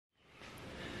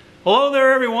Hello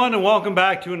there everyone, and welcome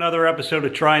back to another episode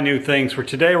of Try New Things. For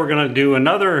today we're going to do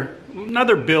another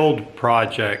build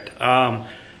project.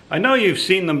 I know you've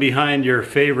seen them behind your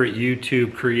favorite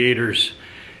YouTube creators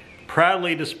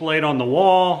proudly displayed on the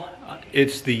wall.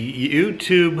 It's the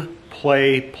YouTube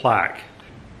Play plaque.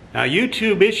 Now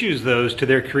YouTube issues those to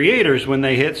their creators when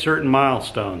they hit certain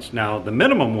milestones. Now the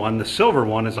minimum one, the silver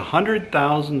one, is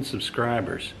 100,000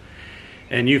 subscribers.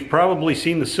 And you've probably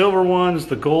seen the silver ones,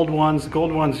 the gold ones. The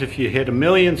gold ones, if you hit 1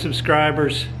 million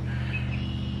subscribers.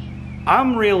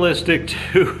 I'm realistic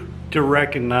to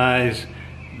recognize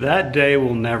that day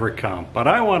will never come. But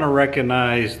I want to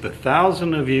recognize the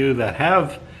 1,000 of you that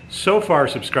have so far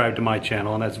subscribed to my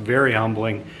channel, and that's very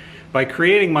humbling, by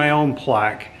creating my own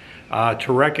plaque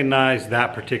to recognize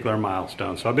that particular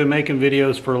milestone. So I've been making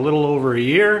videos for a little over a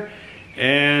year.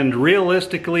 And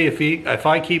realistically, if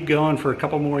I keep going for a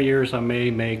couple more years, I may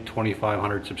make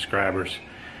 2,500 subscribers.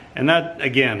 And that,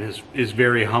 again, is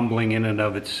very humbling in and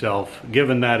of itself,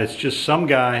 given that it's just some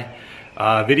guy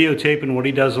videotaping what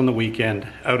he does on the weekend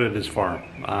out at his farm,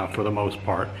 for the most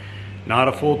part. Not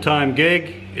a full-time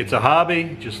gig, it's a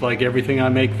hobby, just like everything I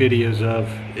make videos of.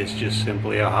 It's just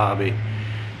simply a hobby.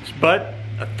 But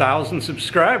 1,000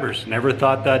 subscribers. Never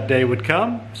thought that day would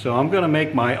come, so I'm going to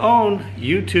make my own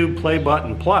YouTube play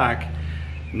button plaque.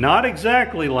 Not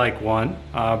exactly like one,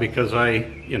 because I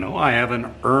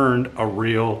haven't earned a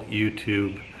real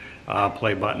YouTube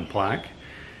play button plaque.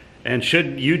 And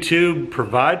should YouTube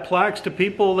provide plaques to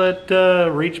people that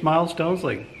reach milestones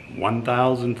like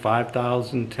 1,000,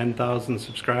 5,000, 10,000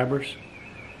 subscribers?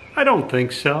 I don't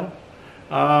think so.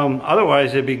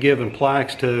 Otherwise, they'd be giving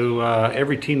plaques to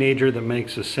every teenager that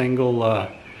makes a single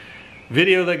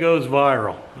video that goes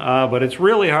viral. But it's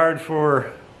really hard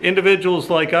for individuals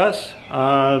like us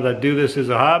that do this as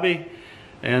a hobby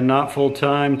and not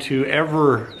full-time to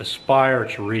ever aspire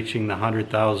to reaching the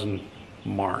 100,000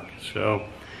 mark. So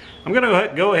I'm going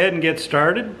to go ahead and get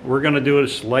started. We're going to do it a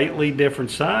slightly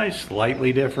different size,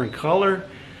 slightly different color.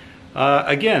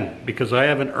 Again, because I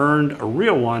haven't earned a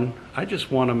real one, I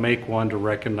just want to make one to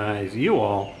recognize you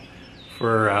all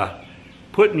for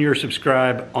putting your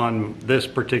subscribe on this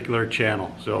particular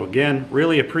channel. So again,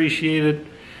 really appreciate it.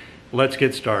 Let's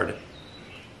get started.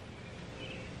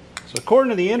 So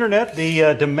according to the internet,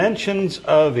 the dimensions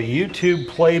of a YouTube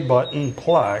play button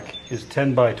plaque is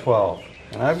 10 by 12.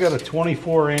 And I've got a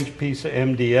 24-inch piece of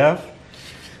MDF.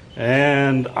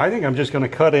 And I think I'm just going to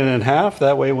cut it in half.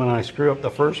 That way when I screw up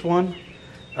the first one,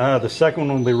 the second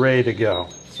one will be ready to go.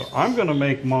 So I'm going to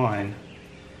make mine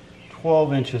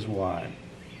 12 inches wide.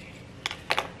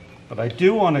 But I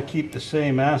do want to keep the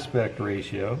same aspect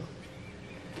ratio.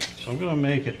 So I'm going to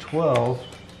make it 12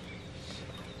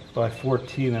 by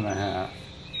 14 and a half.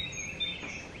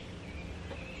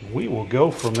 We will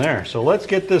go from there. So let's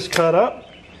get this cut up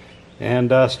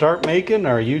and start making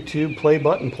our YouTube play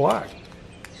button plaque.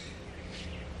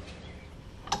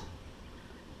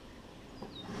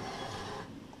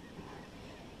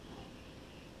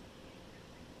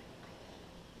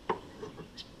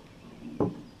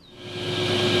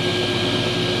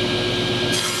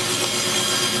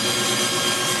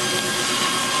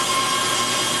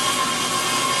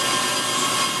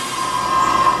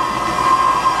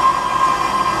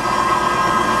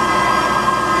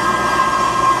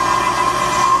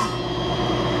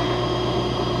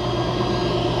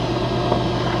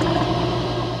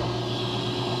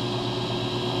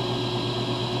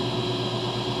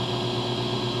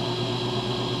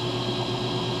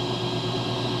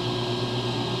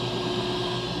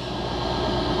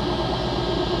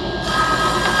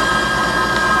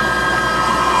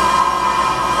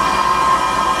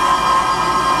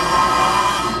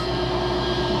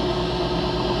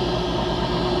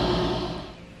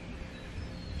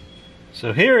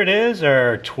 So here it is,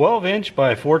 our 12-inch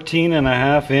by 14 and a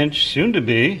half inch, soon to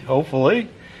be, hopefully,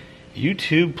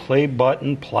 YouTube play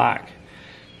button plaque.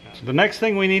 So the next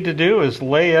thing we need to do is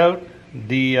lay out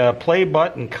the play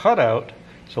button cutout.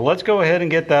 So let's go ahead and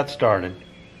get that started.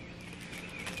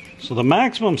 So the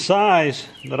maximum size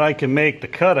that I can make the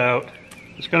cutout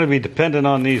is going to be dependent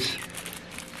on these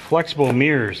flexible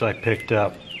mirrors I picked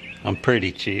up. I'm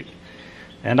pretty cheap.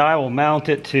 And I will mount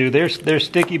it to, they're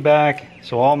sticky back,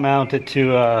 so I'll mount it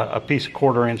to a piece of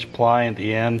 1/4 inch ply at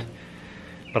the end.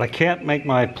 But I can't make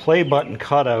my play button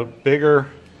cutout bigger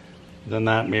than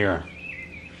that mirror.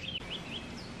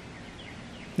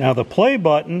 Now the play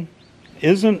button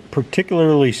isn't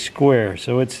particularly square,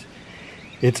 so it's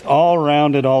all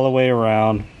rounded all the way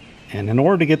around. And in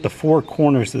order to get the 4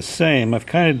 corners the same, I've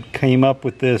kind of came up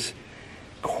with this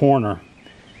corner.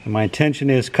 And my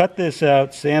intention is cut this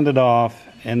out, sand it off,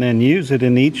 and then use it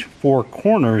in each 4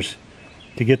 corners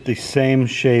to get the same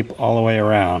shape all the way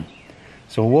around.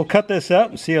 So we'll cut this up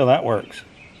and see how that works.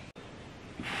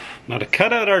 Now to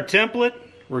cut out our template,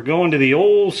 we're going to the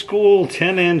old school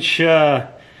 10-inch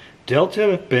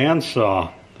Delta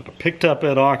bandsaw that I picked up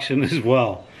at auction as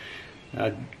well.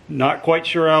 Not quite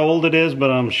sure how old it is, but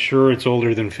I'm sure it's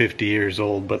older than 50 years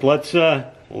old. But let's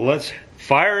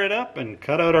fire it up and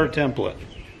cut out our template.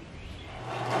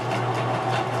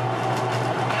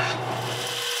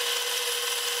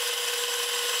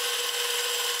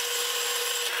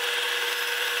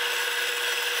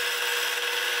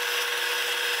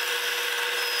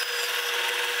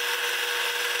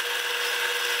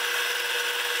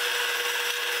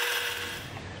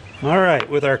 Alright,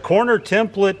 with our corner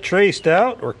template traced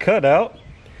out or cut out,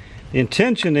 the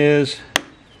intention is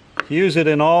to use it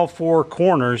in all four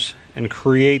corners and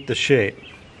create the shape.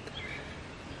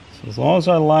 So as long as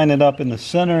I line it up in the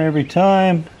center every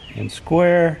time and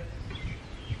square,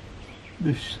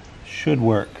 this should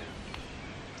work.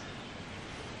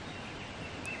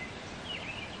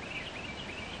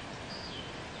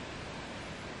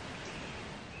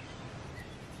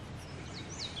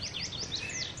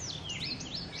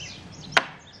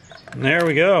 And there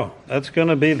we go. That's going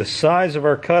to be the size of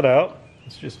our cutout.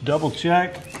 Let's just double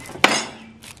check.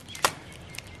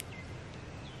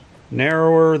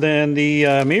 Narrower than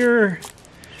the mirror.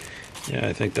 Yeah,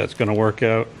 I think that's going to work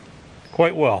out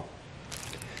quite well.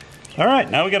 All right,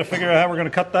 now we got to figure out how we're going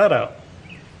to cut that out.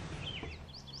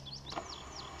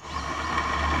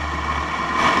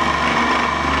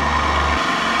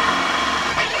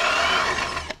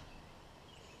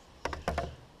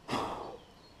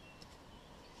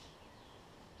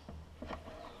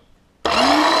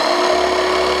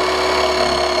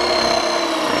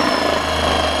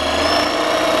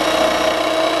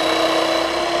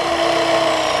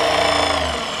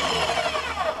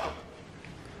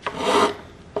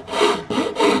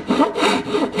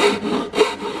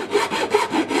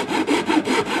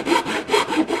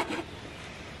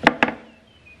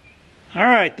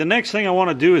 Alright, the next thing I want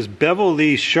to do is bevel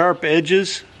these sharp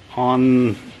edges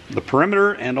on the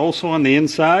perimeter and also on the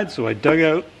inside, so I dug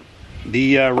out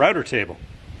the router table.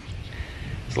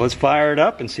 So let's fire it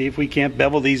up and see if we can't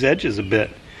bevel these edges a bit.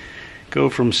 Go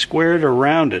from square to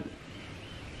rounded.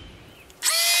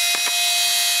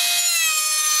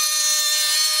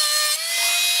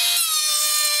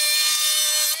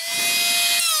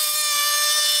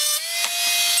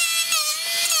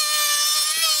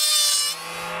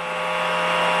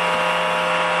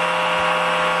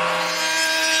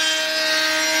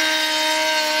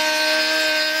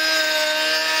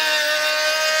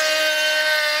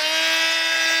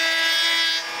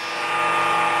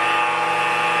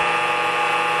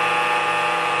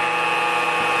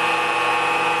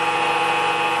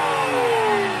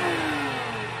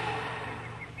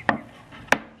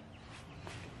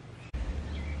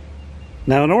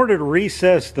 Now in order to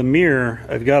recess the mirror,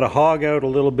 I've got to hog out a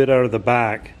little bit out of the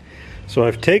back. So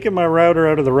I've taken my router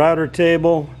out of the router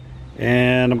table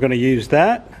and I'm going to use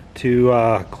that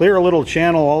to clear a little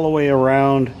channel all the way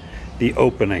around the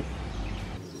opening.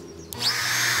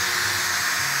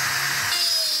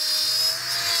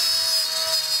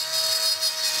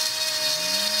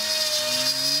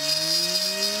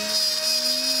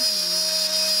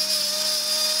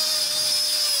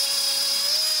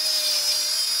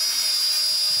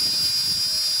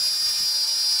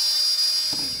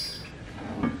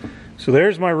 So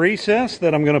there's my recess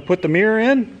that I'm going to put the mirror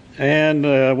in, and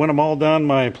when I'm all done,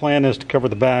 my plan is to cover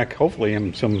the back, hopefully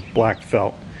in some black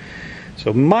felt.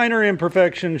 So minor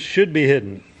imperfections should be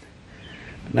hidden.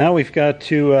 Now we've got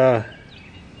to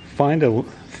find a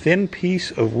thin piece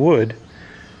of wood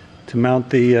to mount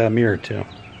the mirror to.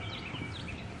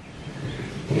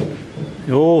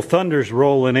 The old thunder's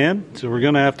rolling in, so we're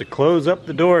going to have to close up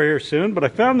the door here soon, but I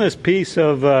found this piece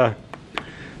of, I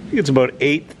think it's about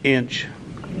 1/8 inch.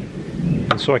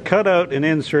 And so I cut out an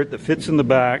insert that fits in the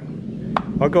back.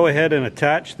 I'll go ahead and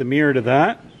attach the mirror to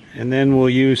that, and then we'll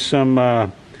use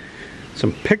some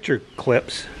picture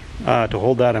clips to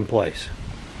hold that in place.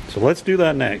 So let's do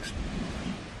that next.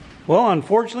 Well,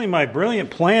 unfortunately my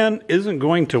brilliant plan isn't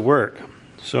going to work.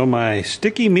 So my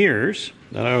sticky mirrors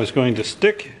that I was going to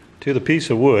stick to the piece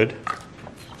of wood,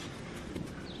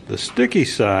 the sticky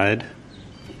side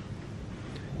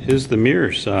is the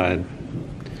mirror side.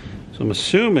 So I'm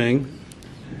assuming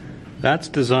that's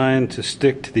designed to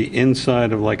stick to the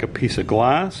inside of like a piece of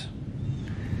glass,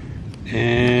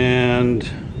 and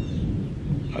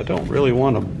I don't really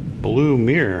want a blue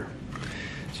mirror,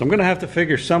 so I'm gonna have to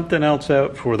figure something else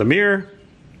out for the mirror.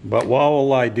 But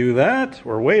while I do that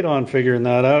or wait on figuring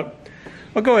that out,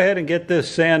 I'll go ahead and get this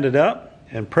sanded up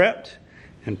and prepped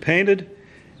and painted,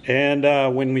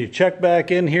 And when we check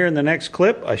back in here in the next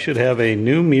clip, I should have a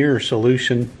new mirror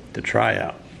solution to try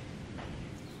out.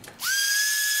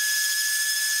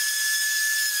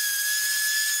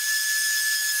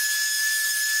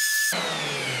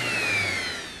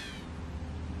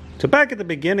 So back at the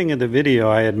beginning of the video,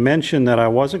 I had mentioned that I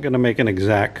wasn't going to make an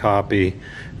exact copy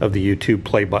of the YouTube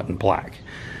play button plaque.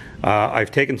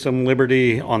 I've taken some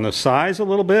liberty on the size a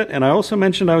little bit, and I also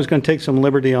mentioned I was going to take some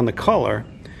liberty on the color.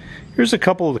 Here's a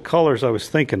couple of the colors I was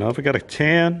thinking of. I got a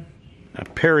tan, a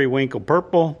periwinkle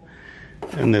purple,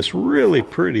 and this really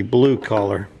pretty blue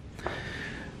color.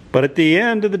 But at the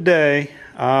end of the day,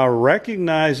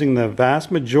 recognizing the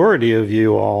vast majority of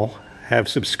you all have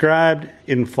subscribed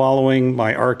in following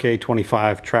my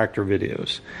RK25 tractor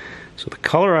videos. So the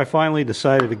color I finally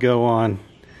decided to go on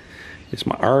is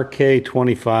my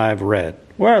RK25 red,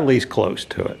 or at least close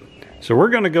to it. So we're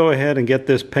going to go ahead and get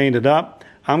this painted up.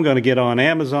 I'm going to get on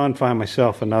Amazon, find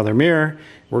myself another mirror.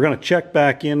 We're going to check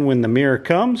back in when the mirror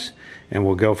comes, and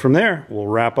we'll go from there. We'll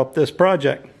wrap up this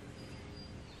project.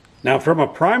 Now, from a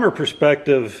primer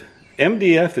perspective,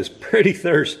 MDF is pretty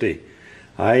thirsty.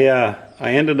 I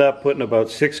ended up putting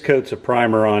about 6 coats of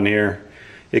primer on here.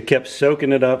 It kept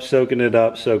soaking it up, soaking it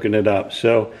up, soaking it up.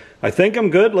 So I think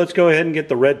I'm good. Let's go ahead and get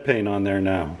the red paint on there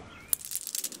now.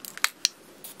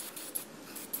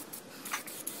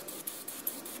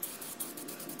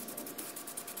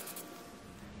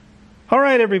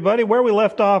 Alright everybody, where we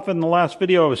left off in the last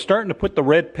video, I was starting to put the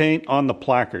red paint on the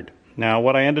placard. Now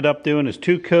what I ended up doing is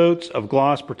 2 coats of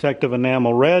gloss protective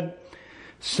enamel red,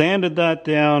 sanded that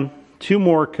down, 2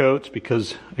 more coats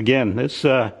because again this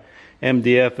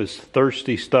MDF is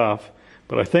thirsty stuff,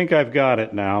 but I think I've got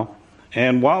it now.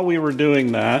 And while we were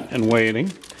doing that and waiting,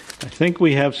 I think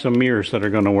we have some mirrors that are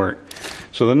going to work.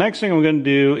 So the next thing I'm going to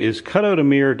do is cut out a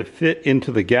mirror to fit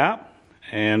into the gap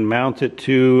and mount it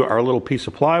to our little piece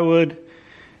of plywood,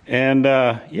 and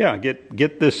yeah,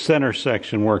 get this center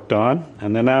section worked on.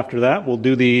 And then after that we'll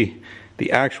do the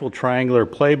actual triangular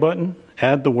play button,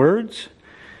 add the words,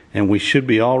 and we should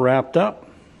be all wrapped up.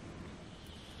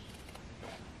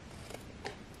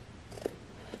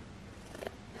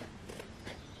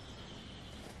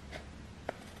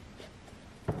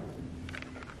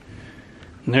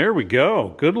 There we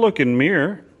go. Good looking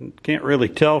mirror. Can't really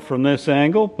tell from this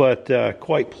angle, but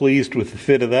quite pleased with the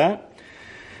fit of that.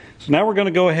 So now we're going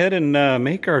to go ahead and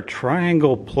make our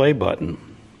triangle play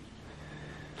button.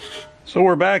 So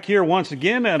we're back here once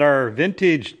again at our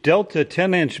vintage Delta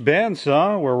 10-inch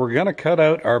bandsaw where we're going to cut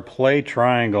out our play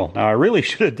triangle. Now I really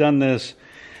should have done this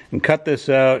and cut this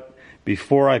out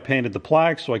before I painted the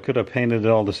plaque, so I could have painted it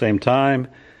all at the same time.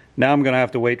 Now I'm going to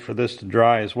have to wait for this to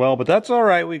dry as well, but that's all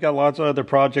right. We got lots of other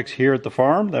projects here at the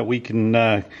farm that we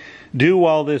can do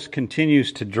while this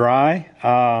continues to dry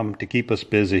to keep us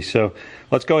busy. So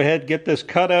let's go ahead, get this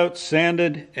cut out,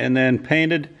 sanded, and then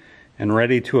painted and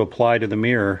ready to apply to the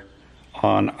mirror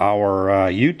on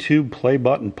our YouTube play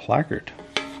button placard.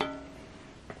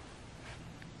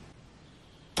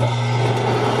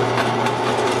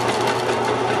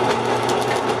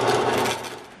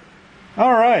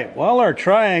 Alright, while our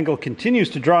triangle continues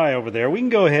to dry over there, we can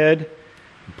go ahead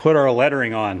and put our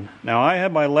lettering on. Now I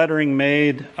have my lettering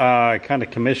made, I kind of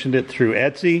commissioned it through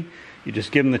Etsy. You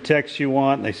just give them the text you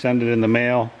want and they send it in the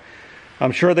mail.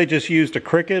 I'm sure they just used a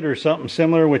Cricut or something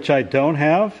similar, which I don't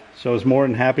have, so I was more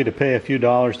than happy to pay a few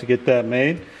dollars to get that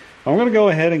made. I'm going to go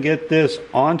ahead and get this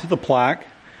onto the plaque,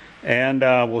 and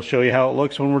we'll show you how it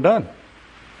looks when we're done.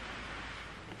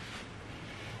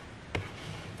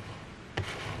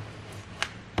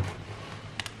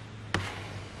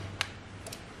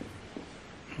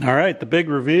 All right, the big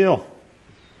reveal.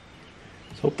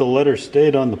 Let's hope the letters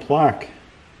stayed on the plaque.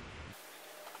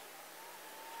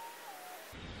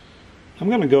 I'm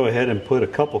going to go ahead and put a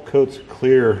couple coats of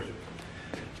clear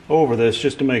over this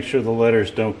just to make sure the letters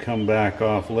don't come back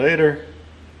off later.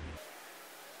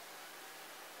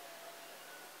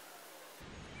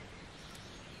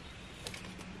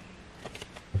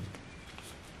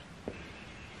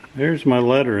 There's my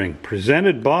lettering.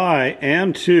 Presented by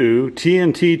and to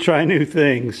TNT Try New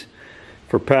Things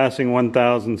for passing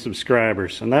 1,000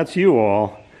 subscribers. And that's you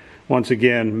all. Once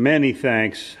again, many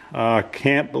thanks.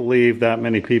 Can't believe that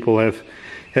many people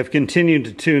have continued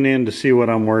to tune in to see what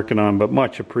I'm working on, but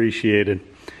much appreciated.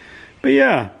 But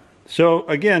yeah, so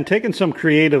again, taking some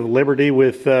creative liberty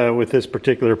with this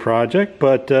particular project,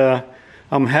 but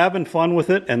I'm having fun with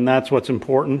it, and that's what's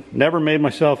important. Never made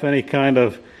myself any kind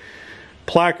of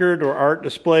placard or art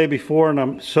display before, and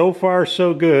I'm so far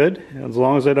so good. As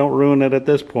long as I don't ruin it at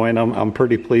this point, I'm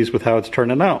pretty pleased with how it's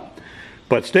turning out.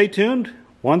 But stay tuned.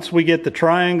 Once we get the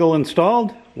triangle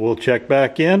installed, we'll check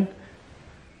back in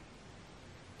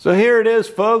So here it is,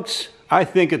 folks. I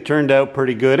think it turned out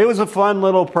pretty good. It was a fun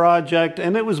little project,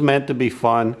 and it was meant to be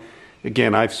fun.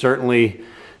 Again, I've certainly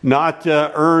not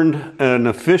earned an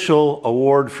official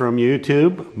award from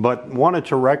YouTube, but wanted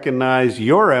to recognize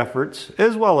your efforts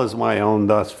as well as my own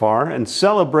thus far and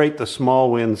celebrate the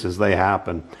small wins as they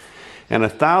happen. And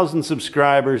 1,000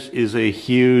 subscribers is a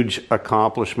huge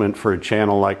accomplishment for a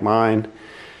channel like mine.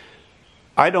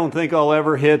 I don't think I'll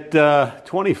ever hit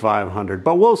 2,500,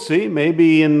 but we'll see.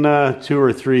 Maybe in 2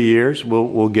 or 3 years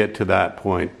we'll get to that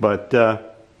point. But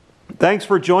thanks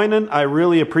for joining. I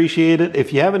really appreciate it.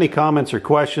 If you have any comments or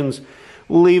questions,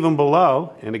 leave them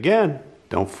below. And again,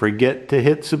 don't forget to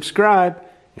hit subscribe,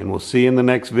 and we'll see you in the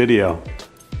next video.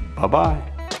 Bye-bye.